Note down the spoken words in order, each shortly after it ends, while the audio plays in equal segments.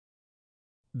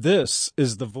This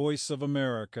is the voice of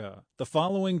America. The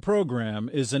following program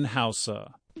is in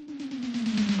Hausa.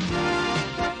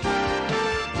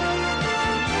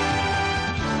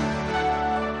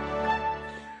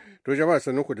 To jama'a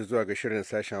sannunku da zuwa ga shirin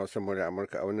sashen Hausa murya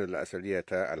Amurka a wannan la'asariya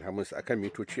ta Alhamis akan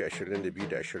mitoci 22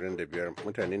 da 25.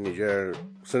 Mutanen Nijar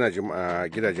suna jima'a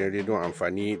gidajen rediyon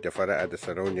amfani da fara'a da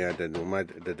sarauniya da noma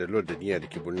da dalol da niyya da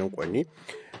ke birnin Kwanni,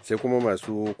 sai kuma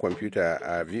masu kwamfuta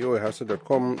a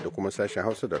voahausa.com da kuma sashen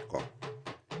hausa.com.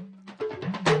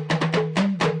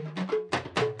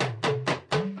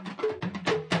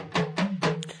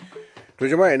 To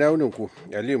jama'a ina wunin ku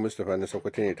Aliyu Mustapha na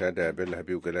Sokoto ne ta da Bello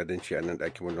Habibu Galadanci a nan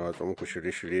ɗakin mun watsa muku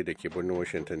shirye-shirye da ke birnin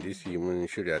Washington DC mun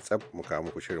shirya tsab mu kawo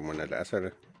muku shirin mu na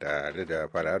la'asar tare da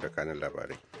farawa da kanin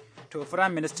labarai. To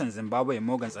Firayim Ministan Zimbabwe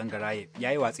Morgan Tsangaraye ya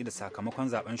yi watsi da sakamakon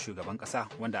zaben shugaban kasa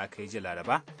wanda aka yi jiya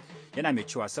Laraba, yana mai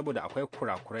cewa saboda akwai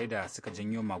kurakurai da suka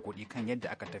janyo magudi kan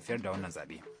yadda aka tafiyar da wannan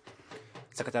zabe.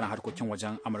 Sakataren harkokin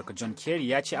wajen Amurka John Kerry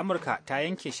ya ce Amurka ta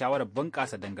yanke shawarar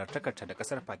bunƙasa dangantakarta da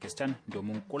ƙasar Pakistan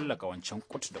domin ƙulla ƙawancen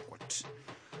kut da kut.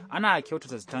 Ana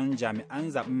kyautata zaton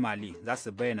jami'an zaben Mali za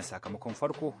su bayyana sakamakon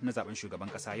farko na zaben shugaban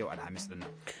ƙasa yau Alhamis din nan.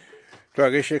 To a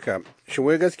gaishe ka, shin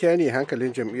wai gaskiya ne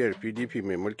hankalin jam'iyyar PDP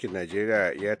mai mulkin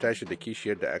Najeriya ya tashi da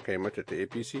kishiyar da aka yi mata ta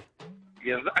APC?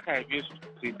 Yanzu aka haife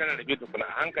su yi tana da da kula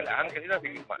a hankali za su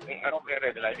yi ma in an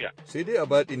kai da lafiya. Sai dai a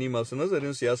baɗini masu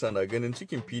nazarin siyasa na ganin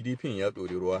cikin PDP ya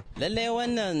ɗori ruwa. Lallai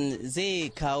wannan zai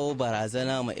kawo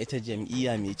barazana ma ita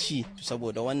jam'iyya mai ci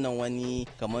saboda wannan wani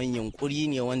kamar yunkuri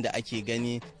ne wanda ake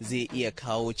gani zai iya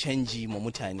kawo canji ma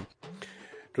mutane.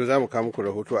 To za mu kawo muku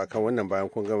rahoto akan wannan bayan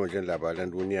kun gama jin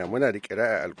labaran duniya. Muna da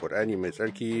kira'a alkur'ani mai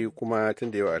tsarki kuma tun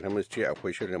da yau Alhamis ce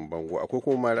akwai shirin bango akwai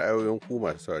kuma ra'ayoyin ku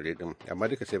masu saurare din amma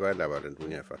duka sai bayan labaran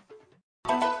duniya fa.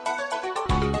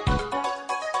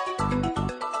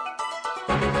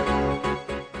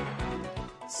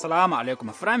 Salamu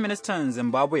alaikum. Firayim Ministan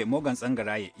Zimbabwe Morgan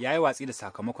Tsangaraye ya yi watsi da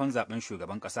sakamakon zaben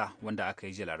shugaban kasa wanda aka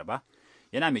yi jiya Laraba,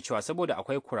 yana mai cewa saboda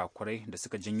akwai kurakurai da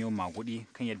suka janyo magudi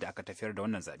kan yadda aka tafiyar da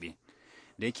wannan zabe.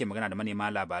 Da yake magana da manema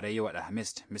labarai yau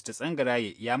Alhamis, Mr.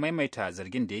 Tsangaraye ya maimaita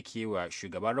zargin da yake wa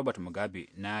shugaban Robert Mugabe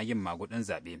na yin magudin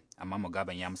zabe, amma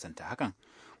Mugaben ya musanta hakan,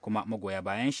 kuma magoya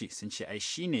bayan shi sun ce ai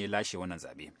shi ne ya lashe wannan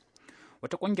zabe.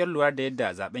 Wata ƙungiyar lura da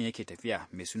yadda zaben yake tafiya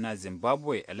mai suna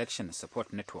Zimbabwe Election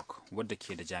Support Network, wadda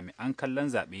ke da jami'an kallon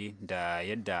zaɓe da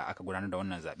yadda aka gudanar da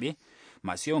wannan zaɓe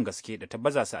masu yawan gaske da ta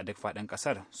baza su a duk faɗin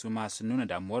ƙasar, su ma sun nuna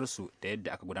damuwarsu da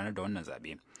yadda aka gudanar da wannan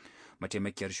zaɓe.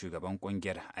 Mataimakiyar shugaban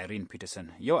ƙungiyar Irene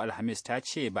Peterson yau Alhamis ta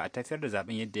ce ba a tafiyar da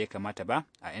zaben yadda ya kamata ba,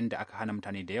 a inda aka hana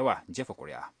mutane da yawa jefa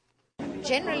ƙuri'a.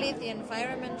 Generally, the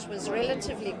environment was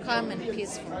relatively calm and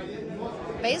peaceful.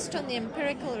 Based on the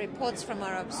empirical reports from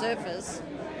our observers,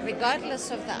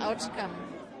 regardless of the outcome,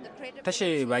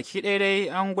 Tashe baki ɗaya dai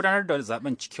an gudanar da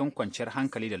zaben cikin kwanciyar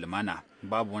hankali da lumana,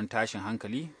 babu wani tashin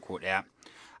hankali ko ɗaya.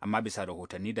 Amma bisa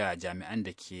rahotanni da jami'an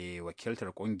da ke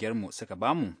wakiltar ƙungiyarmu suka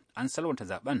bamu, an salwanta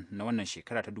zaben na wannan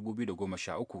shekara ta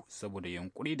 2013 saboda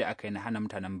yunkuri da aka yi na hana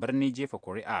mutanen birni jefa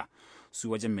ƙuri'a su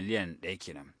wajen miliyan 1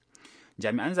 kenan.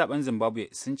 Jami'an zaben Zimbabwe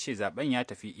sun ce zaben ya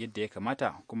tafi yadda ya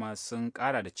kamata, kuma sun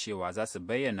kara da cewa za su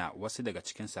bayyana wasu daga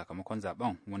cikin sakamakon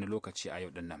zaben wani lokaci a yau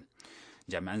din nan.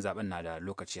 Jami'an zaben na da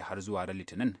lokaci har zuwa ran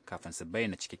Litinin kafin su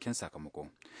bayyana cikakken sakamako.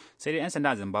 Sai dai 'yan sanda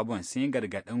a Zimbabwe sun yi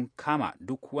gargaɗin kama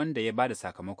duk wanda ya bada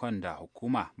sakamakon da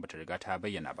hukuma bata riga ta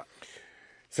bayyana ba.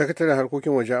 Sakataren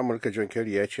harkokin wajen Amurka John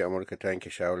Kerry ya ce Amurka ta yanke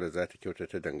shawarar za ta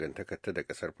kyautata dangantakarta da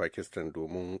kasar Pakistan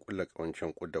domin kulla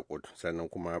kawancen kud da kud, sannan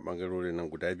kuma bangarorin nan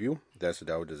guda biyu za su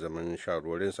dawo da zaman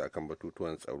shawarwarinsu akan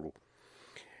batutuwan tsaro.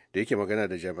 Da yake magana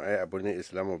da jami'ai a birnin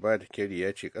Islamabad, Kerry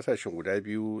ya ce kasashen guda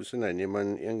biyu suna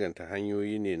neman inganta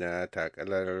hanyoyi ne na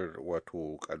takalar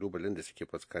wato kalubalen da suke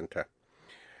fuskanta.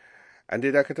 An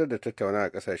dai dakatar da tattaunawa a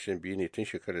kasashen biyu ne tun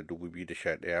shekarar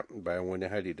 2011 bayan wani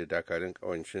hari da dakarun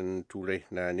kawancin turai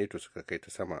na NATO suka kai ta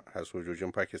sama har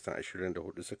sojojin Pakistan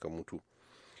 24 suka mutu.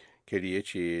 Kerry ya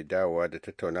ce dawowa da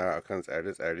tattaunawa akan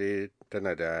tsare-tsare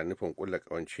tana da nufin kulla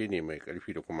kawance ne mai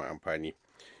karfi da kuma amfani.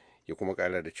 Ya kuma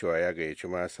kara da cewa ya gayyaci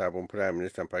ma sabon Firayim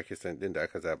Ministan Pakistan din da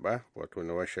aka zaba wato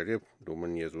Nawaz Sharif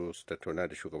domin ya zo su tattauna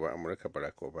da shugaban Amurka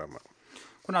Barack Obama.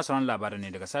 Kuna sauran labarin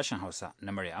ne daga sashen Hausa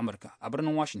na murya Amurka a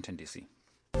birnin Washington DC.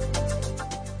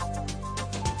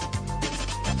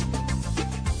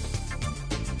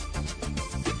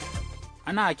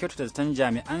 Ana kyautata zaton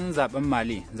jami'an zaben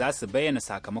Mali za su bayyana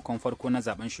sakamakon farko na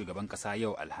zaben shugaban kasa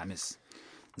yau Alhamis.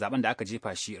 Zaben da aka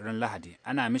jefa shi ran Lahadi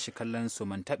ana mishi kallon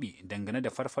somantaɓi dangane da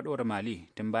farfadowar Mali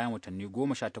tun bayan watanni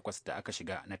 18 da aka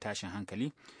shiga na tashin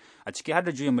hankali, a ciki har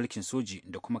da juyin mulkin soji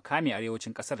da kuma kame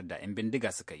arewacin kasar da 'yan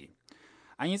bindiga suka yi.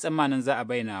 An yi tsammanin za a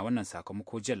bayyana wannan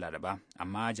sakamako jiya Laraba,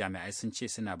 amma jami'ai sun ce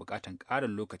suna buƙatar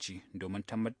ƙarin lokaci domin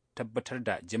tabbatar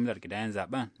da jimlar ƙidayen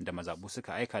zaben da mazaɓu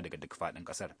suka aika daga duk faɗin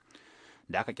ƙasar.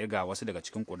 Da aka kirga wasu daga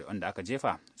cikin ƙuri'un da aka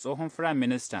jefa, tsohon Firayim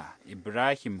Minista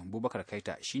Ibrahim Boubacar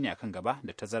Keita shine akan gaba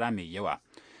da tazara mai yawa.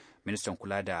 Ministan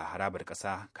kula da harabar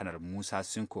ƙasa Kanar Musa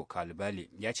Sinko Kalibali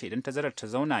ya ce idan tazarar ta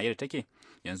zauna yadda take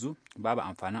yanzu babu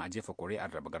amfanin a jefa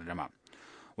ƙuri'ar raba gardama.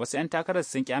 Wasu 'yan takarar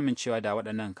sun ki amincewa da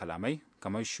waɗannan kalamai,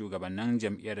 kamar shugabannin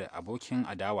jam'iyyar abokin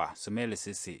adawa Sumaila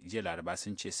Sisse jiya Laraba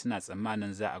sun ce suna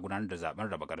tsammanin za a gudanar da zaben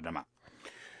raba gardama.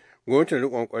 Gwamnatin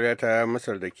riƙon ƙwarya ta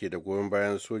Masar da ke da goyon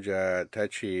bayan soja ta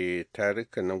ce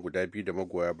tarukan nan guda biyu da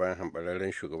magoya bayan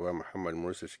hambararren shugaba Muhammad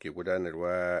Morsi suke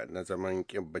gudanarwa na zaman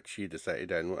ƙin bacci da sa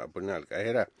idanu a birnin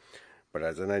Alkahira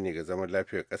barazana ne ga zaman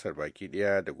lafiyar ƙasar baki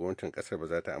ɗaya da gwamnatin ƙasar ba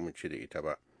za ta amince da ita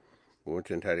ba.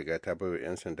 Gwamnatin ta riga ta bai wa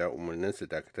 'yan sanda umarnin su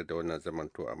dakatar da wannan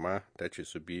zamanto, amma ta ce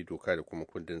su bi doka da kuma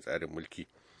kundin tsarin mulki.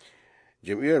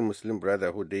 Jam'iyyar Muslim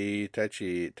Brotherhood dai ta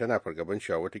ce tana fargaban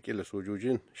cewa watakila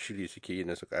sojojin shiri suke yi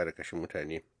na su ƙara kashe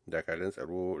mutane. Dakarun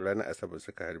tsaro ranar Asabar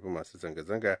suka harbi masu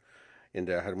zanga-zanga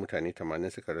inda har mutane 80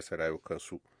 suka rasa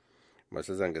rayukansu.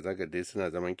 Masu zanga-zanga dai suna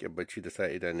zaman ƙyabbaci da sa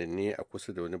idanun ne a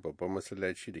kusa da wani babban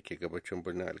masallaci da ke gabacin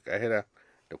birnin Alkahira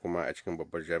da kuma a cikin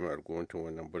babbar jami'ar gwamnatin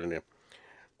wannan birnin.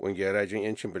 Ƙungiyar rajin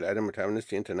 'yancin bil'adama ta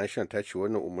Amnesty International ta ce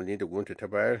wannan umarni da gwamnati ta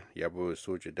bayar ya bai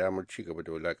soja damar ci gaba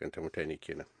da wulakanta mutane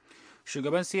kenan.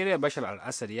 Shugaban Siriya Bashar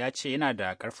al-Assad ya ce yana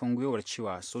da ƙarfin gwiwar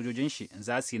cewa sojojin shi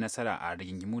za su yi nasara a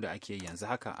rigingimu da ake yanzu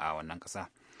haka a wannan ƙasa.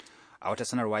 A wata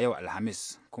sanarwa yau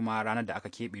Alhamis, kuma ranar da aka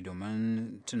keɓe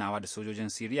domin tunawa da sojojin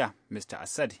Siriya, Mr.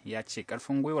 Assad ya ce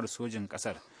ƙarfin gwiwar sojin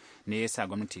ƙasar ne ya sa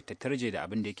gwamnati ta tarje da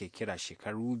abin da yake kira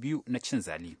shekaru biyu na cin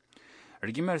zali.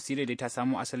 Rigimar Siriya dai ta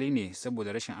samo asali ne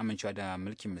saboda rashin amincewa da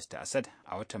mulkin Mr. Assad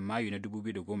a watan Mayu na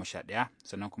 2011,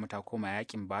 sannan kuma ta koma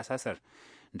yakin basasar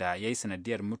da ya yi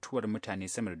sanadiyar mutuwar mutane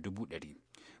sama da 100,000.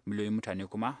 Miliyoyin mutane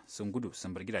kuma sun gudu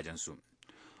sun bar gidajensu.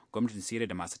 Gwamnatin Siriya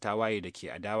da masu tawaye da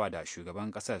ke adawa da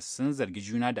shugaban kasar sun zargi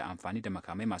juna da amfani da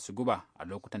makamai masu guba a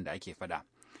lokutan da ake fada.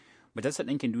 Majalisar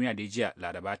Ɗinkin Duniya da jiya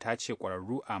Laraba ta ce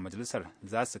ƙwararru a majalisar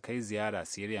za su kai ziyara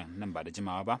Siriya nan ba da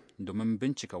jimawa ba domin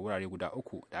bincika wurare guda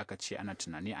 3 da aka ce ana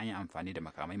tunani an yi amfani da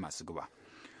makamai masu guba.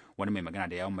 Wani mai magana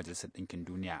da yawon Majalisar Ɗinkin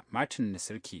Duniya, Martin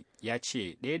Nasirki, ya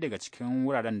ce ɗaya daga cikin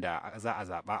wuraren da za a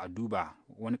zaɓa a duba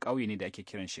wani ƙauye ne da ake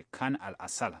kiran shi Khan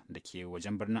al-Assal da ke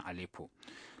wajen birnin Aleppo.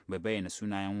 Bai bayyana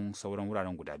sunayen sauran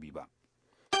wuraren guda biyu ba.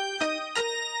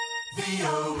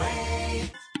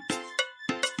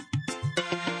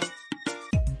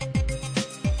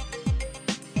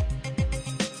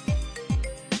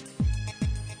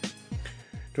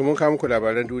 To mun kawo muku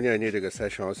labaran duniya ne daga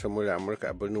sashen Hausa murya Amurka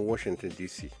a birnin Washington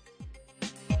DC.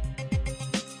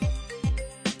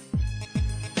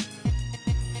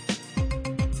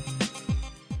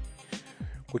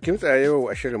 Ku kimtsa yau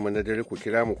a shirinmu na dare ku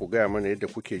kira mu ku gaya mana yadda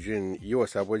kuke jin yi wa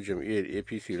sabon jam'iyyar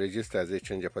APC rajista zai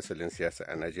canja fasalin siyasa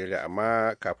a Najeriya,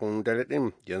 amma kafin dare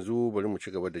ɗin yanzu bari mu ci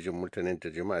gaba da jin murtanin da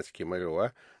jama'a suke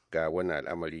mayarwa ga wannan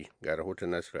al'amari. Ga rahoton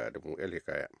Nasiru Adamu El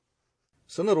Hikaya.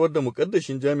 Sanarwar da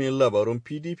mukaddashin jami'in labarun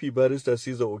PDP barista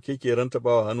Siza Oke ke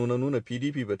rantabawa hannu na nuna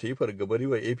PDP ba ta yi fargabar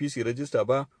wa APC rajista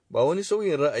ba wani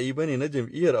sauyin ra'ayi bane na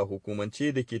jam'iyyar a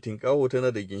hukumance da ke tinkawo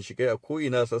tana da ginshikai a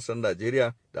ko'ina sassan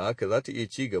Najeriya da haka za ta iya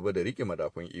ci gaba da riƙe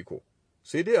madafun iko.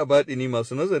 Sai dai a baɗini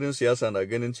masu nazarin siyasa na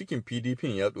ganin cikin PDP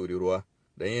ya ɗori ruwa,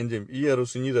 dan 'yan jam'iyyar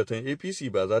sun yi zaton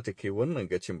APC ba za ta kai wannan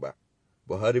gacin ba.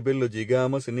 Buhari Bello Jega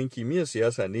masanin kimiyyar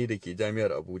siyasa ne da ke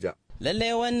jami'ar Abuja.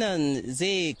 Lallai wannan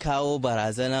zai kawo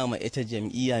barazana ma ita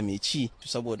jam'iyya mai ci,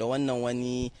 saboda wannan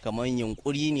wani kamar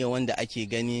yunkuri ne wanda ake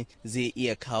gani zai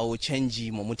iya kawo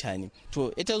canji ma mutane.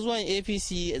 To ita zuwan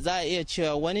APC za a iya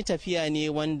cewa wani tafiya ne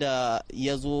wanda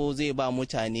ya zo zai ba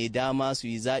mutane dama su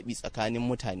yi zaɓi tsakanin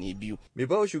mutane biyu. Mai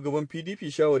bawa shugaban PDP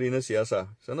shawari na siyasa,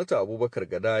 Sanata Abubakar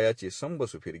Gada ya ce san ba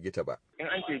su firgita ba. In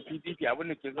an ce PDP abin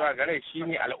da ke zuwa gare shi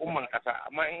ne al'umman ƙasa,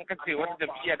 amma in ka ce wata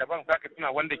jam'iyya daban za ka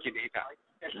tuna wanda ke da ita.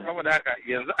 Saboda haka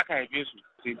yanzu aka haife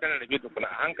su yi tana rabe tukuna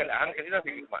a hankali za su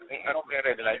yi ma in an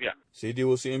rai da lafiya. Sai dai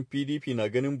wasu 'yan PDP na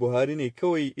ganin Buhari ne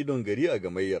kawai idon gari a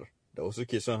gamayyar, da wasu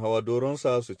ke son hawa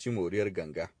doronsa su ci moriyar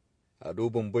ganga. Ado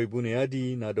Bambai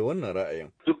Buniyadi na da wannan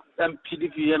ra'ayin. Duk ɗan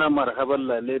PDP yana marhaban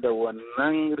lale da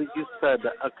wannan rijista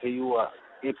da aka yi wa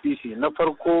APC. Na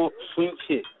farko sun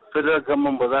ce federal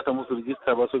government ba za ta musu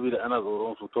rijista ba saboda ana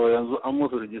tsoron su, to yanzu an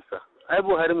musu rijista. Ai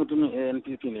Buhari mutumin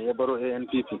ANPP ne, ya baro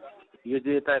ANPP. Ya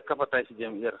je ta kafa tashi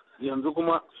jam'iyyar, yanzu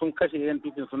kuma sun kashe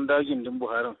ANPP sun dawo gindin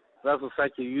Buharin, za su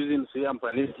sake using su yi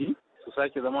amfani da shi, su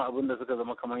sake zama abin da suka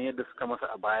zama kamar yadda suka masa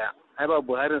a baya. Ai ba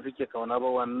Buharin suke kauna ba,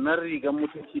 wannan rigan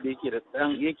mutunci da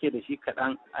yake da shi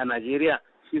kaɗan a Najeriya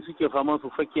ciki suke fama su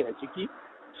fake a ciki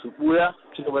su buya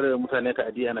ci gaba da mutane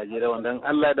ta'adi a Najeriya wanda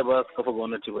Allah da ba su kafa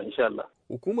gwamnati ba insha Allah.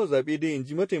 Hukumar zaɓe dai in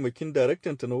ji mataimakin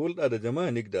daraktan ta na hulɗa da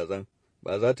jama'a Nick Dazan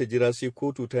ba za ta jira sai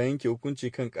kotu ta yanke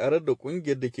hukunci kan karar da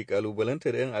kungiyar da ke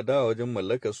kalubalantar 'yan adawa wajen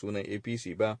mallakar sunan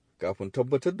APC ba kafin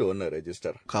tabbatar da wannan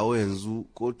rajistar. Kawo yanzu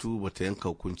kotu bata yanka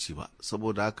hukunci ba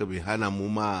saboda haka bai hana mu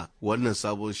ma wannan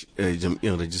sabon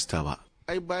jam'iyyar rajista ba.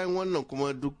 Ai bayan wannan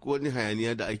kuma duk wani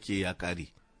hayaniya da ake ya kare.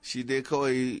 Shi dai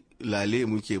kawai lale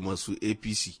muke masu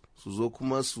APC su zo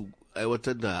kuma su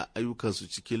aiwatar da ayyukansu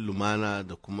cikin lumana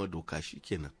da kuma doka shi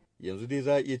kenan. Yanzu dai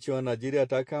za a iya cewa Najeriya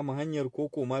ta kama hanyar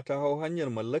koko ma ta hau hanyar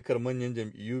mallakar manyan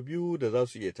jam'iyyu biyu da za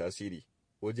su iya tasiri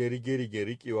wajen rige-rige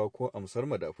rikewa ko amsar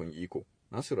madafun iko.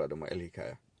 Nasiru Adamu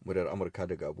Alhikaya, muryar Amurka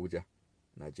daga Abuja,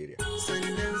 Najeriya.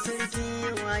 Sandan sarki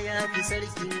yawa ya fi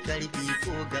sarkin karfi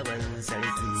ko gaban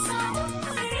sarki.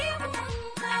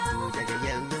 Daga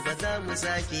yanzu ba za mu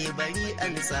sake bari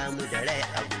an samu da rai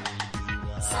abu.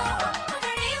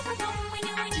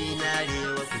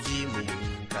 Tinarewa ku ji mu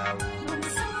kawo.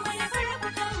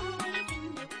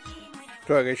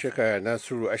 To a gaishe ka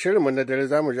Nasiru, a shirinmu na dare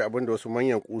za mu ji abin da wasu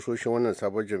manyan kusoshin wannan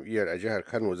sabon jam'iyyar a jihar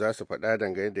Kano za su faɗa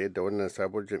dangane da yadda wannan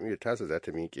sabon jam'iyyar tasa za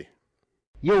ta miƙe.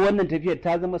 Yau wannan tafiyar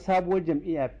ta zama sabuwar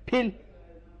jam'iyya fil,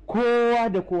 kowa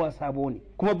da kowa sabo ne,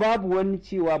 kuma babu wani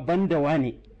cewa banda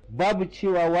wane, babu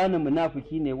cewa wane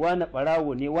munafiki ne, wane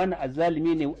ɓarawo ne, wane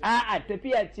azzalumi ne, a'a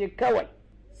tafiya ce kawai,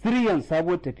 siryan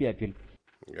sabuwar tafiya fil.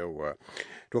 Yawwa.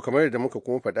 To kamar yadda muka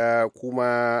kuma faɗa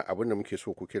kuma abin da muke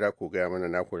so ku kira ku gaya mana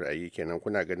naku ra'ayi kenan,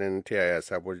 kuna ganin ta yaya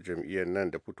sabuwar jam'iyyar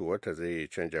nan da fitowarta zai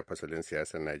canja fasalin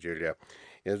siyasar Najeriya.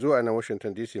 Yanzu a nan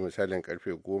Washington DC misalin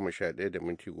karfe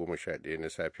 11:11 na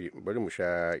safe, bari mu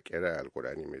sha kira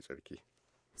Alkur'ani mai tsarki.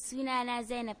 Sunana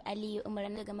Zainab Aliyu Umar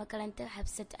daga makarantar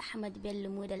Hafsat Ahmad Bello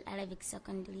Model Arabic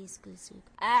Secondary School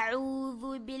Suka.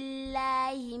 A'udhu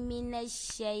billahi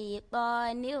minash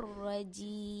shaitanir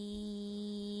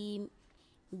rajim.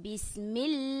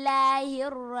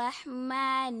 Bismillahir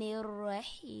rahmanir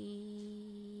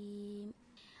rahim.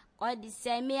 قد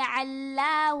سمع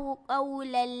الله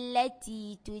قول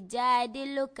التي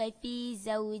تجادلك في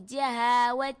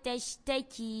زوجها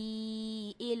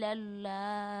وتشتكي إلى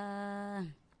الله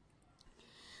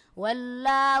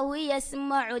والله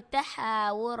يسمع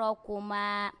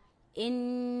تحاوركما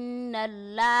إن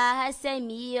الله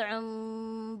سميع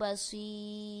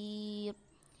بصير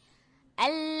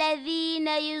الذين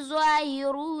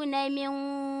يظاهرون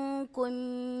منكم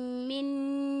من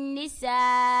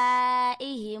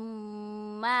نسائهم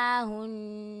ما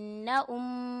هن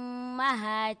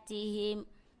أمهاتهم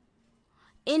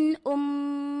إن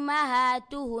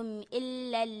أمهاتهم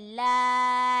إلا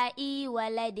اللائي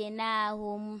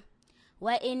ولدناهم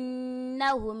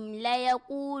وإنهم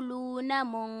ليقولون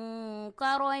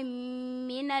منكرا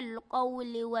من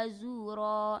القول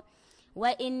وزورا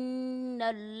وإن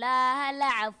الله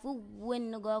لعفو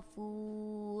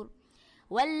غفور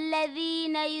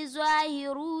والذين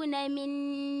يظاهرون من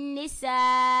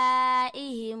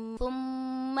نسائهم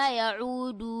ثم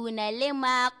يعودون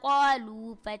لما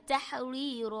قالوا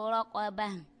فتحرير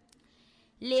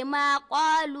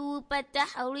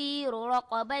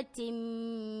رقبة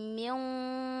من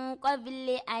قبل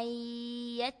أن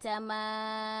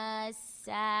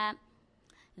يتماسا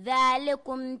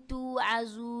ذلكم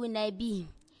توعظون به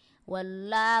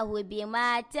والله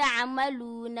بما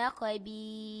تعملون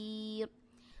خبير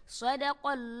صدق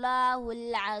الله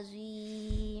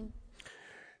العظيم.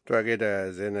 To a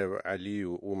gaida Zainab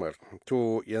Aliyu Umar.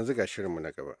 To yanzu ga shirinmu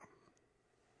na gaba.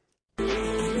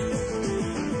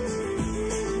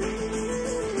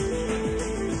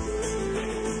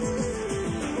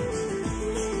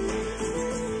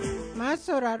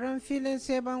 sauraron filin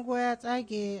sai bango ya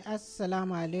tsage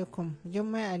assalamu alaikum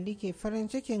jummai ali ke farin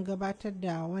cikin gabatar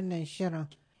da wannan shirin.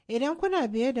 Idan kuna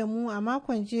biye da mu a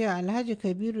makon jiya Alhaji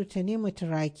Kabiru Tanimu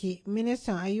Turaki,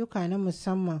 ministan ayyuka na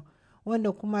musamman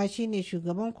wanda kuma shine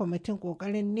shugaban kwamitin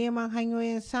kokarin neman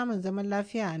hanyoyin samun zaman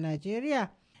lafiya a Najeriya,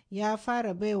 ya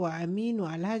fara baiwa Aminu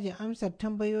Alhaji amsar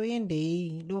tambayoyin da ya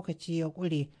yi lokaci ya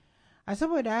ƙure. A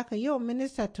saboda haka yau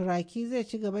minista Turaki zai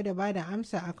ci gaba da bada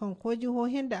amsa akan ko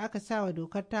jihohin da aka sawa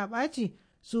dokar ta ɓaci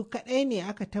su kaɗai ne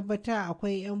aka tabbata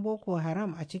akwai 'yan Boko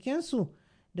Haram a cikinsu,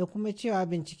 da kuma cewa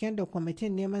binciken da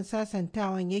kwamitin neman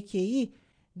sasantawan yake yi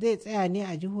zai tsaya ne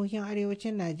a jihohin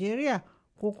arewacin Najeriya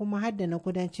ko kuma hadda na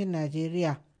kudancin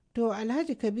Najeriya. To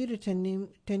Alhaji Kabiru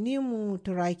Tanimu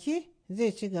Turaki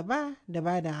zai ci gaba da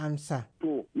bada amsa.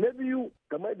 To na biyu,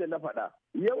 kamar da na faɗa,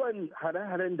 yawan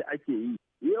hare-haren da ake yi,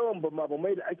 yawan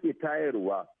bamabamai da ake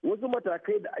tayarwa, wasu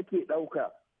matakai da ake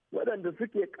ɗauka waɗanda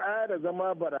suke ƙara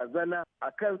zama barazana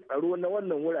a kan tsaro na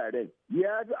wannan wuraren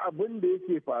ya fi abin da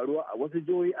yake faruwa a wasu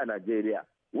jihohi a Najeriya.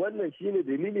 Wannan shine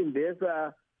dalilin da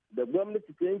yasa da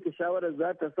gwamnati ta yanke shawarar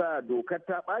za ta sa dokar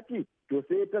ta ɓaci to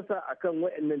sai ta sa akan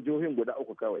waɗannan jihohin guda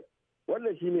 3 kawai.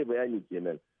 Wannan shine bayani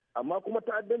kenan. Amma kuma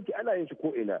ta'addanci ana yin shi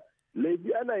ko ina,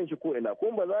 laifi ana yin shi ko ina,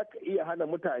 kuma ba za ka iya hana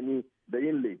mutane da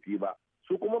yin laifi ba.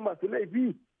 Su kuma masu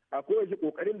laifi a kowace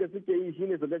kokarin da suke yi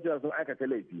shine su ga cewa sun aikata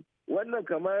laifi. Wannan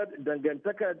kamar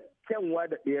dangantaka kyanwa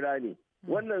da bera ne.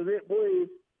 Wannan zai boye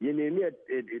ya nemi ya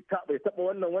taba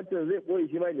wannan, wancan zai boye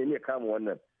shi ma ya nemi ya kama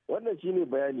wannan. Wannan shine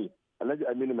bayani Alhaji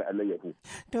Aminu mai alayyahu.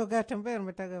 To ga tambayar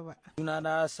mu ta gaba.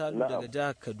 Sunana Salu daga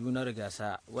jihar Kaduna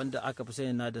Rigasa, wanda aka fi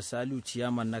sani na da Salu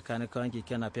ciyaman na kanikawan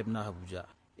keke napep na Abuja.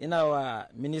 Ina wa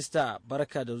minista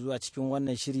barka da zuwa cikin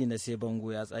wannan shiri na sai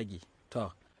bango ya tsage.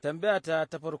 To, tambaya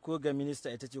ta farko ga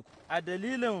minista ita ce, a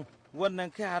dalilin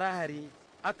wannan kai hare-hare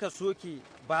aka soke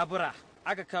babura,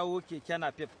 aka kawo keke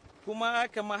napep. Kuma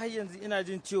kama har yanzu ina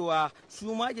jin cewa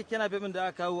su ma keke napep da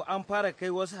aka kawo an fara kai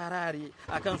wasu hare-hare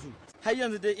a kansu. Har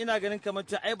yanzu dai ina ganin kamar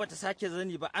cewa ai bata sake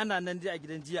zani ba, ana nan dai a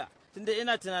gidan jiya. Tunda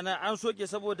ina tunanin an soke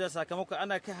saboda sakamakon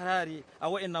ana kai hare-hare a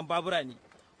wa'annan babura ne.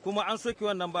 Kuma an soke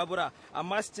wannan babura,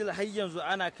 amma still har yanzu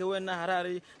ana kai wannan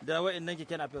harare da wa'annan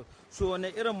keke napep. So wane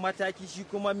irin mataki shi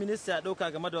kuma minista ya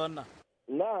dauka game da wannan?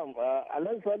 Na'am,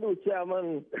 Alhaji Salu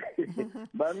Ciyaman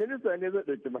ba minista ne zai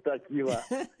ɗauki mataki ba.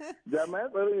 Jami'an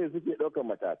tsaro ne suke ɗaukar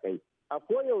matakai. A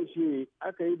koyaushe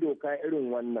aka yi doka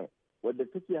irin wannan wadda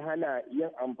take hana yin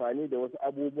amfani da wasu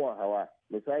abubuwan hawa,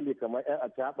 misali kamar 'yan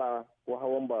acaɓa ko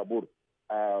hawan babur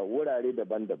a wurare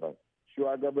daban-daban.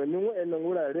 Shugabannin waɗannan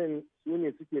wuraren su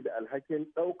ne suke da alhakin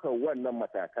ɗaukar wannan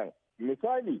matakan.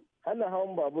 Misali, hana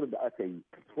hawan babur da aka yi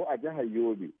ko a jihar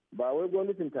Yobe, ba wai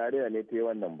gwamnatin tarayya ne ta yi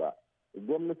wannan ba.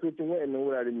 Gwamnatocin waɗannan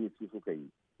wuraren ne su suka yi.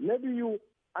 Na biyu,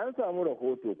 an samu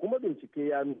rahoto kuma bincike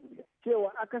ya nuna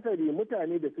cewa akasari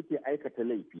mutane da suke aikata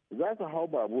laifi za su hau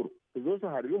babur su zo su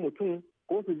harbi mutum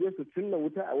ko su je su cinna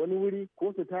wuta a wani wuri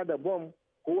ko su tada bom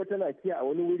ko wata nakiya a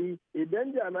wani wuri.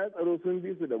 Idan jami'an tsaro sun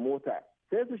bi su da mota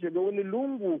sai su shiga wani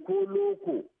lungu ko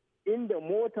loko inda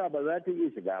mota ba za ta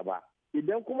iya shiga ba.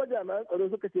 Idan kuma jami'an tsaro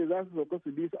suka ce za su sauka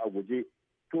su bi su a guje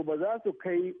to ba za su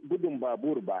kai gudun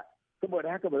babur ba,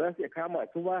 saboda haka ba za su iya kama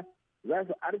su ba, za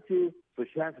su arce su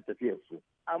sha su tafiyar su.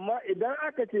 Amma idan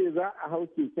aka ce za a hau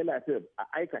keke napep a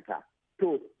aikata,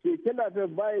 to keke napep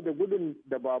baya da gudun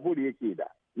da babur yake da.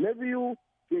 Na biyu,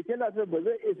 keke napep ba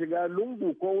zai iya shiga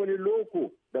lungu ko wani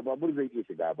loko da babur zai iya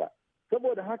shiga ba.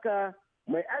 Saboda haka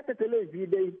mai aikata laifi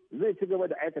dai zai ci gaba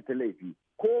da aikata laifi.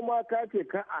 Ko ma ka ce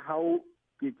ka a hau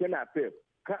keke napep,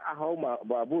 ka a hau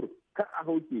babur, ka a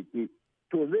hau keke,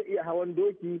 to zai iya hawan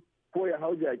doki ko ya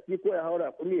hau jaki ko ya hau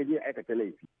raƙumi ya je aikata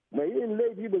laifi. Mai yin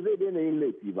laifi ba zai daina yin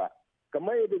laifi ba.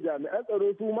 Kamar yadda jami'an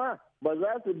tsaro su ma ba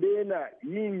za su daina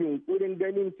yin yunkurin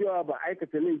ganin cewa ba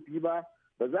aikata laifi ba,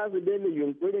 ba za su daina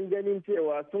yunkurin ganin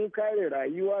cewa sun kare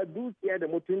rayuwa, dukiya da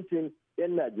mutuncin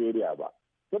 'yan Najeriya ba.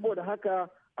 Saboda haka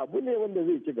abu ne wanda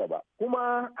zai ci gaba.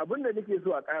 Kuma abin da nake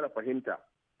so a ƙara fahimta,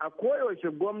 a koyaushe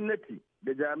gwamnati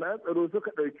da jami'an tsaro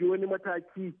suka ɗauki wani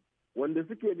mataki wanda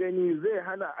suke gani zai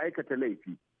hana aikata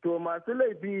laifi. To masu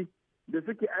laifi da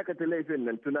suke aikata laifin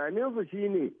nan tunaninsu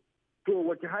shine to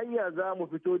wace hanya za mu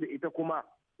fito da ita kuma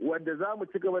wadda za mu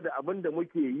ci gaba da abin da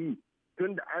muke yi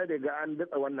tun da an riga an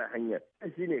datsa wannan hanyar.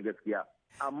 Shi ne gaskiya.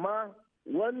 Amma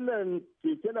wannan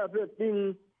keke napep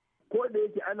ɗin ko da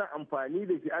yake ana amfani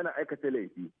da shi ana aikata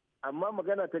laifi. Amma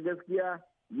magana ta gaskiya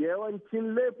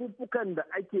yawancin laifuffukan da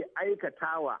ake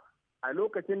aikatawa a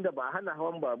lokacin da ba hana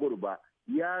hawan babur ba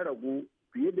ya ragu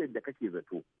fiye da yadda kake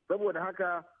zato. Saboda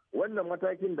haka wannan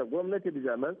matakin da gwamnati da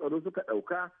jami'an tsaro suka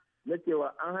ɗauka na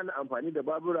cewa an hana amfani da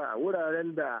babura a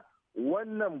wuraren da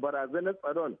wannan barazanar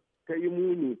tsaron ta yi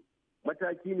muni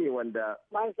mataki ne wanda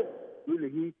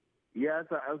sulhi ya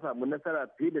sa an samu nasara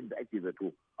fiye da ake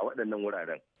zato a waɗannan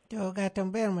wuraren. To ga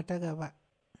tambayar mu ta gaba.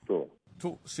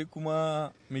 To sai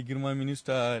kuma mai girma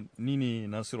minista, ni ne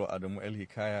Nasiru Adamu El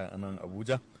Hikaya a nan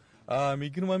Abuja. Mai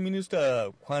girma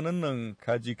minista, kwanan nan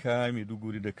kaji ka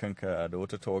Maiduguri da kanka da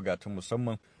wata tawaga ta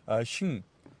musamman. Shin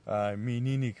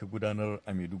menene ka gudanar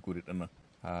a Maiduguri dinnan?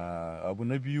 Abu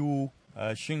na biyu,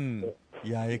 shin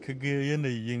yaya ka ga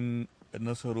yanayin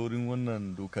nasarorin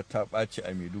wannan dokar ta ɓaci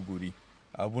a Maiduguri?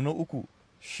 Abu na uku,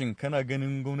 shin kana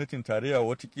ganin gwamnatin tarayya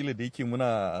watakila da yake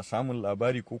muna samun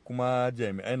labari ko kuma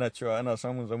jami'ai na cewa ana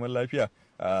samun zaman lafiya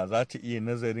za ta iya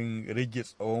nazarin rage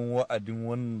tsawon wa'adin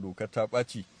wannan dokar ta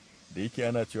ɓaci da yake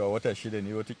ana cewa wata 6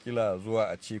 ne watakila zuwa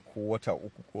a ce ko wata 3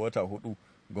 ko wata 4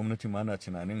 gwamnati ma na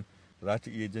tunanin za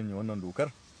ta iya janye wannan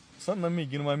dokar? Sannan mai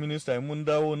girma minista mun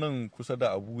dawo nan kusa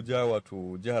da Abuja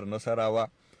wato jihar Nasarawa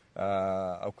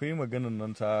akwai maganan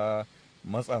nan ta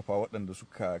matsafa waɗanda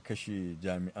suka kashe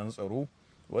jami'an tsaro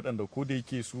waɗanda ko da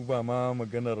yake su ba ma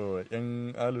maganar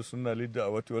 'yan ahlus sunna lidda a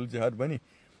wal jihad ba ne,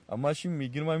 amma shin mai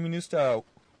girma minista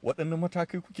waɗannan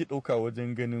matakai kuke ɗauka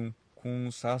wajen ganin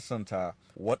kun sasanta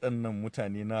waɗannan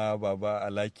mutane na baba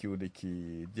alakiyo da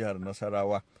ke jihar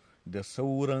Nasarawa da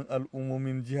sauran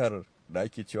al'ummomin jihar da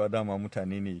ake cewa dama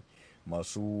mutane ne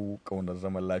masu ƙaunar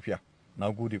zaman lafiya? Na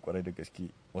gode kwarai da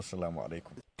gaske. Wassalamu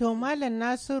alaikum. To Malam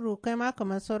Nasiru, kai ma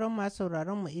kamar sauran masu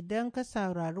sauraron mu, idan ka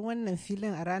saurari wannan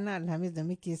filin a ranar Alhamis da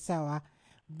muke sawa,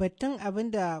 batun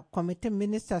abin da kwamitin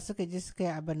minista suka ji suka yi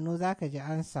a Borno za ka ji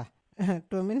ansa.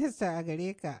 To minista a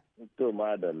gare ka. To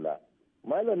madalla.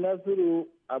 Malam Nasiru,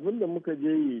 abin da muka je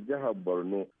yi jihar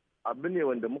Borno abu ne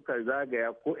wanda muka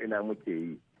zagaya ko ina muke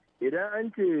yi. Idan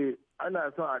an ce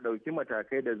ana son a ɗauki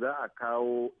matakai da za a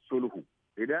kawo sulhu,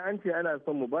 idan an ce ana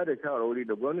son mu ba da shawarwari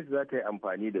da gwamnati za ta yi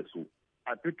amfani da su,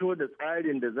 a fito da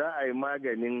tsarin da za a yi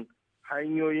maganin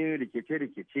hanyoyin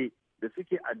rikice-rikice da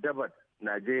suke addabar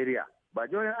Najeriya, ba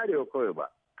jihohin Arewa kawai ba.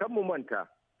 Kan mu manta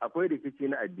akwai rikici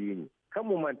na addini, kan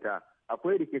mu manta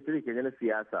akwai rikice-rikice na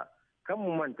siyasa, kan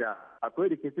mu manta akwai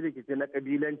rikice-rikice na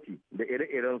kabilanci da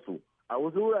ire-irensu. A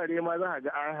wasu wurare ma za a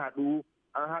ga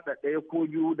an haɗa ɗaya ko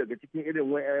biyu daga cikin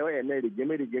irin wayannan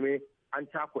rigime-rigime an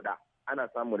cakuɗa. Ana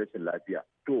samun rashin lafiya.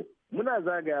 To, muna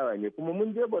zagayawa ne kuma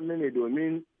mun je Borno ne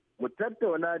domin mu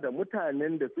tattauna da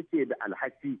mutanen da suke da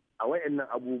alhaki a wayannan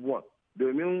abubuwan,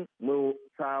 domin mu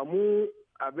samu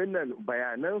abin nan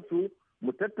bayanansu,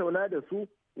 mu tattauna da su.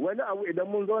 Wani abu idan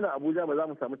mun zauna Abuja ba za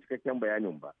mu samu cikakken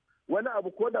bayanin ba. Wani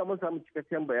abu ko da mun samu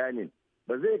cikakken bayanin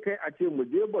ba zai kai a ce mu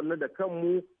je Borno da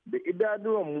kanmu da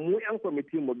idanuwanmu mu 'yan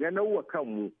kwamiti mu ganarwa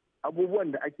kanmu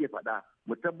abubuwan da ake faɗa,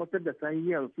 mu tabbatar da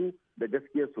sahihansu da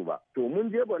gaskiyarsu ba. To mun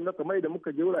je Borno kamar da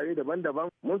muka je wurare daban-daban,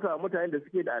 mun samu mutanen da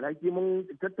suke da alhaki, mun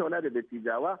tattauna da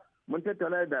dattijawa, mun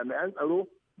tattauna da jami'an tsaro,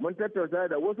 mun tattauna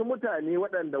da wasu mutane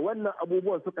waɗanda wannan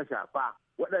abubuwan suka shafa,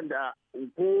 waɗanda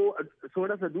ko sun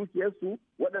rasa dukiyarsu,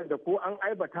 waɗanda ko an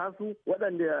aibata su,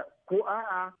 waɗanda ko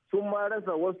a'a sun ma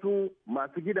rasa wasu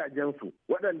masu gidajensu,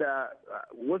 waɗanda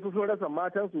wasu sun rasa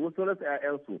matansu, wasu sun rasa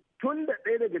 'ya'yansu. Tun da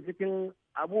ɗaya daga cikin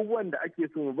abubuwan da ake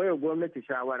so mu baiwa gwamnati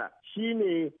shawara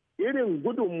shine irin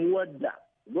gudunmuwar da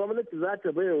gwamnati za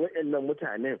ta baiwa waɗannan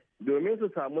mutanen domin su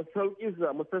samu sauƙi, su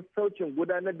samu sassaucin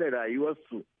gudanar da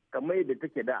rayuwarsu kamar yadda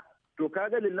take da. To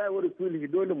kaga lillahi wa rasulihi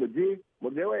dole mu je mu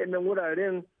ga wayannan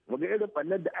wuraren, mu ga irin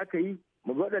bannar da aka yi,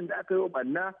 mu ga waɗanda aka yi wa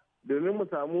banna domin mu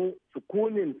samu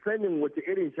sukunin sanin wace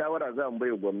irin shawara za mu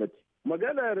bai gwamnati.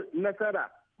 Maganar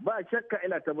nasara ba shakka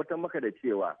ina tabbatar maka da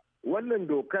cewa wannan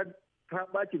dokar ta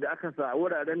ɓaci da aka sa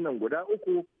wuraren nan guda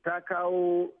uku ta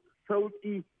kawo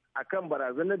sauƙi akan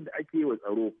barazanar da ake yi wa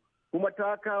tsaro, kuma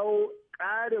ta kawo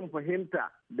ƙarin fahimta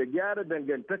da gyara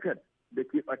dangantakar da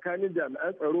ke tsakanin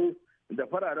jami'an tsaro da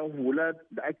fararen hula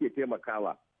da ake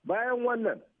taimakawa. Bayan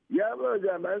wannan ya ba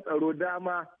jami'an tsaro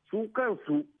dama su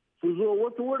kansu su zo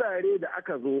wasu wurare da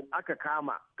aka zo aka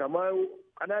kama, kamar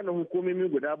ƙananan hukumomi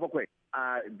guda 7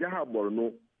 a jihar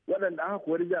Borno, waɗanda aka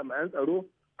kori jami'an tsaro,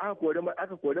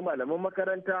 aka kori malaman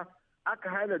makaranta, aka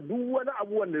hana duk wani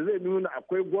abu wanda zai nuna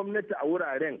akwai gwamnati a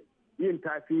wuraren yin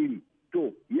tasiri.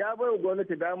 To ya bai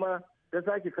gwamnati dama ta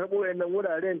sake karɓo wayannan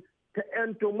wuraren, ta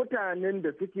 'yanto mutanen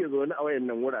da suke zaune a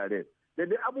wayannan wuraren, da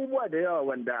dai abubuwa da yawa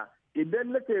wanda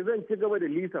idan na ce zan ci gaba da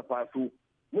lissafa su,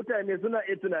 mutane suna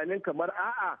iya tunanin kamar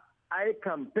a'a ai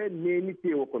kamfen ne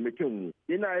nike wa kwamitin mu,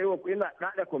 ina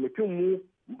ɗaɗa kwamitin mu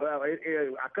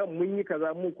akan mun yi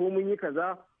kaza mu ko mun yi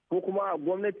kaza, ko kuma a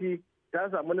gwamnati ta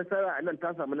samu nasara a nan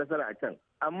ta samu nasara a can.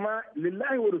 Amma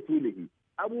lillahi wa rasulihi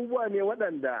abubuwa ne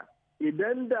waɗanda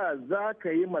idan da za ka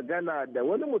yi magana da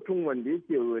wani mutum wanda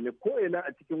yake wani ko'ina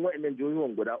a cikin wa'annan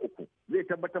jihohin guda uku, zai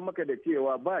tabbatar maka da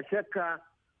cewa ba shakka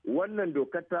wannan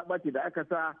dokar ta ɓaci da aka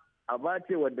sa a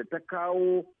bace wadda ta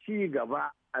kawo ci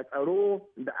gaba a tsaro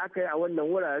da aka yi a wannan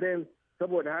wuraren,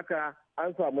 saboda haka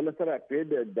an samu nasara fiye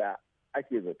da yadda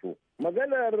ake zato.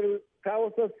 Maganar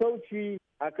kawo sassauci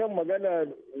akan magana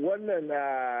wannan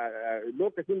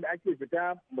lokacin da ake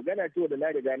fita, magana ce da na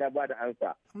riga na ba da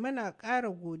ansa. Muna ƙara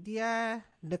godiya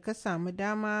da ka samu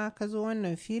dama ka zo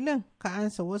wannan filin ka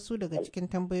ansa wasu daga cikin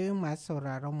tambayoyin masu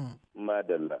sauraron mu.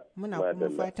 Madalla. Muna kuma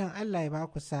fatan Allah ya ba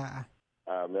ku sa'a.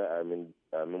 Amin.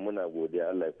 Muna godiya,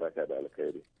 Allah ya saka da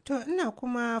alkhairi. To ina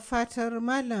kuma fatar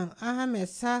Malam Ahmed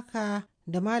Saka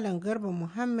da Malam Garba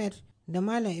Muhammad da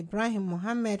Malam Ibrahim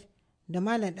Muhammad da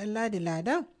Malam Ɗanladi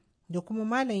Ladan da kuma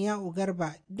Malam Ya'u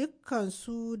Garba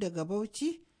dukkansu daga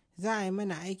Bauchi za a yi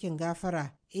mana aikin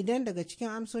gafara idan daga cikin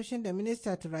amsoshin da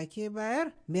Minista Turake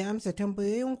bayar bai amsa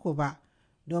tambayoyinku ba,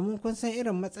 domin kun san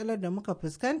irin matsalar da muka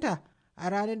fuskanta a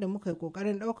ranar da muka yi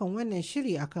ƙoƙarin ɗaukan wannan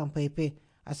shiri akan faifai,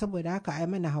 a saboda haka ai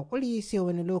mana haƙuri sai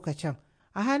wani lokacin.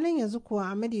 A halin yanzu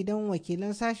kuwa a madidan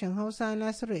wakilan sashen Hausa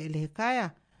Nasiru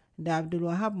El-Hikaya da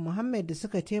Abdulwahab Muhammad da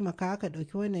suka taimaka aka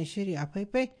ɗauki wannan shiri a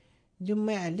faifai,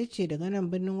 Jummai Ali ce daga nan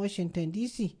birnin Washington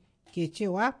DC ke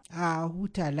cewa a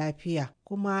huta lafiya.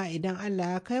 Kuma idan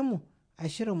Allah ya kai mu a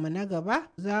shirinmu na gaba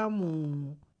za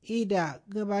mu ida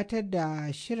gabatar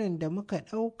da shirin da muka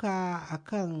ɗauka a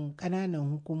kan ƙananan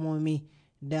hukumomi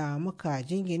da muka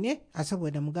jingine a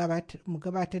saboda mu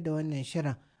gabatar da wannan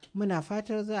shirin. Muna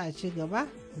fatar za a ci gaba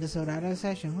da sauraron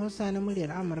sashen Hausa na muryar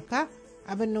Amurka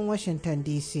a birnin Washington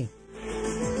DC.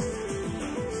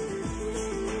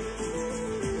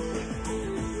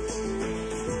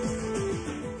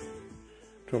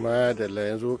 Tuma da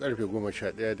yanzu karfe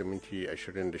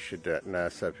 11:26 na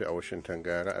safe a Washington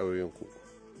ga ra'ayoyinku.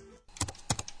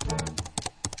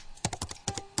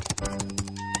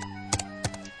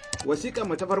 Wasiƙar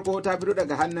mu ta farko ta fito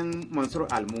daga hannun Mansur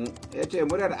Almu, ya ce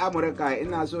muryar Amurka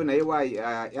ina so na yi wa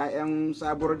 'ya'yan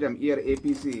sabuwar jam'iyyar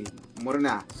APC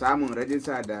murna samun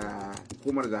rajista da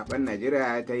hukumar zaben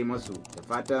Najeriya ta yi masu, da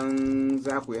fatan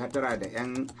za ku yi hatara da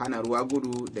 'yan hana ruwa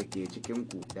gudu da ke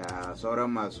cikinku da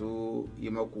sauran masu yi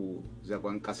maku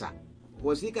zagon ƙasa.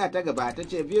 Wasiƙa ta gaba ta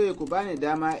ce biyo ku bani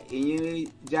dama in yi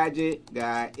jaje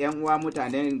ga 'yan uwa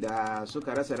mutanen da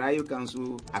suka rasa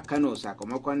rayukansu a Kano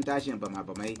sakamakon tashin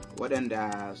bama-bamai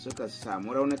waɗanda suka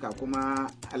samu raunuka, kuma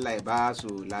Allah ya ba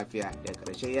su lafiya. Da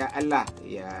ƙarshe ya Allah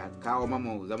ya kawo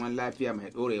mamu zaman lafiya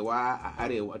mai ɗorewa a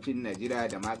arewacin Najeriya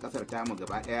da ma ƙasar tamu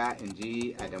gaba ɗaya, in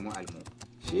ji Adamu Almu.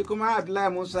 Shi kuma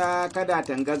Abdullahi Musa Kada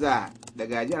Tangaza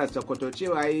daga jihar Sokoto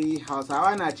cewa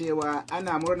Hausawa na cewa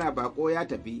ana murna bako ya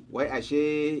tafi, wai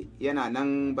ashe yana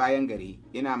nan bayan gari.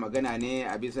 Ina magana ne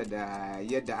a bisa da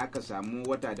yadda aka samu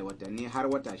wata da watanni har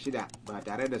wata 6 ba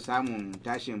tare da samun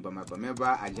tashin bama-bamai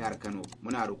ba a jihar Kano.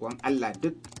 Muna roƙon Allah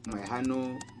duk mai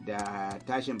hannu da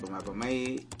tashin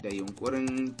bama-bamai da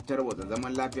yunkurin tarwatsa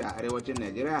zaman lafiya a arewacin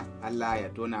Najeriya, Allah ya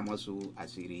tona masu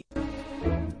asiri.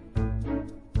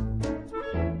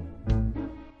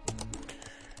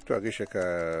 To a gaishe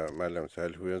ka Malam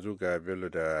Salihu, yanzu ga Bello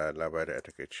da labari a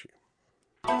takaici.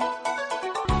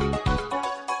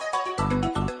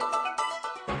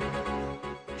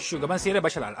 Shugaban Siriya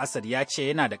Bashar al-Assad ya ce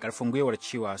yana da ƙarfin gwiwar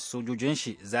cewa sojojin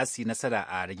shi za su yi nasara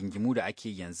a rigingimu da ake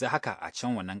yanzu haka a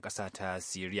can wannan ƙasa ta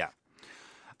Siriya.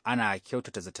 Ana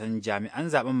kyautata zaton jami'an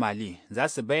zaben Mali za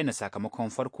su bayyana sakamakon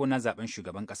farko na zaben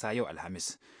shugaban ƙasa yau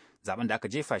Alhamis. Zaben da aka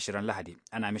jefa shi ran Lahadi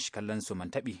ana mishi kallon su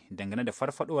mantaɓi dangane da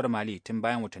farfadowar Mali tun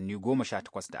bayan watanni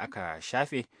 18 da aka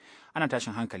shafe ana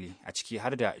tashin hankali, a ciki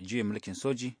har da juyin mulkin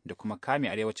soji da kuma kame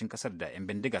arewacin kasar da 'yan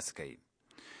bindiga suka yi.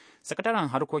 Sakataren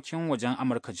harkokin wajen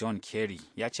Amurka John Kerry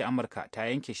ya ce Amurka ta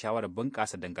yanke shawarar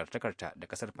bunƙasa dangantakarta da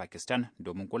kasar Pakistan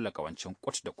domin kulla kawancin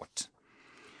kwat da kwat.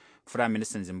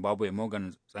 Firaministan Zimbabwe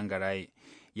Morgan Tsvangirai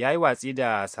ya yi watsi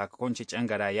da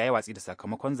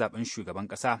sakamakon zaben shugaban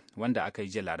kasa wanda aka yi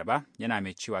jiya Laraba, yana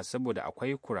mai cewa saboda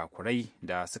akwai kurakurai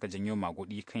da suka janyo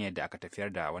magudi kan yadda aka tafiyar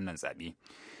da wannan zaɓe.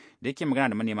 Da yake magana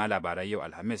da manema labarai yau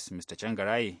Alhamis, Mr.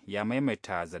 Tsvangirai ya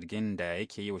maimaita zargin da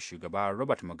yake yi wa shugaba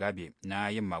Robert Mugabe na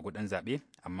yin magudan zaɓe,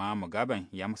 amma Mugaben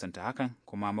ya musanta hakan,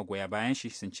 kuma magoya bayan shi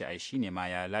sun ce ai shi ne ma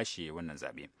ya lashe wannan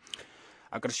zaɓe.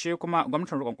 A ƙarshe kuma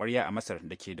gwamnatin riƙon ƙwarya a Masar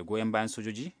da ke da goyon bayan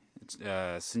sojoji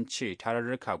sun ce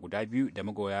tararruka guda biyu da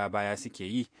magoya baya suke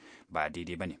yi ba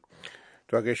daidai ba ne.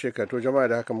 To a gaishe ka, to jama'a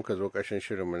da haka muka zo ƙarshen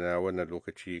shirinmu na wannan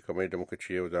lokaci. Kamar yadda muka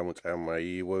ce yau za mu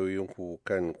tsamayi wayoyinku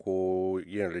kan ko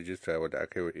yin rajista wadda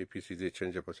aka yi wa APC zai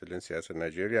canja fasalin siyasar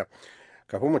Najeriya.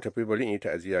 Kafin mu tafi bari in yi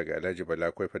ta'aziyya ga Alhaji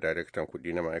Bala Kwaifa, daraktan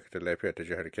kuɗi na ma'aikatar lafiya ta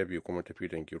jihar Kebbi kuma tafi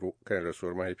dangiro kan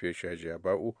rasuwar mahaifiyar shi Hajiya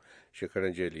Ba'u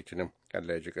shekaran jiya Litinin.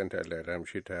 Allah ya ji kanta, Allah ya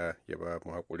ramshe ta, ya ba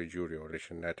mu haƙuri jurewar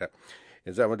rashin nata.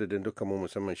 Yanzu a madadin dukkan mu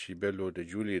musamman shi Bello da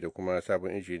Julie da kuma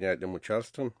sabon injiniya ɗinmu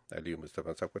Charleston, Aliyu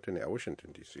Mustapha Sakwato ne a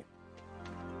Washington DC.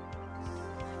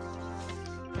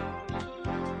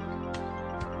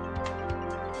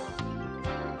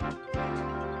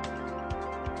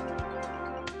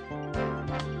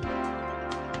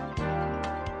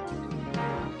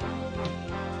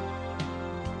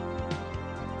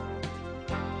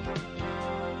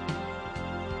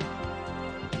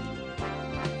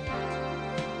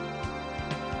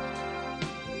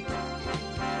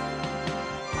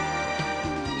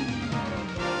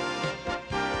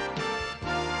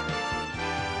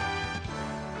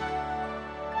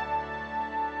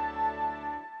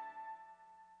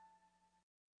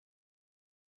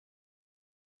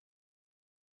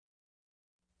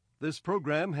 This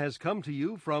program has come to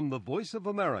you from the Voice of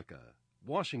America,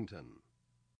 Washington.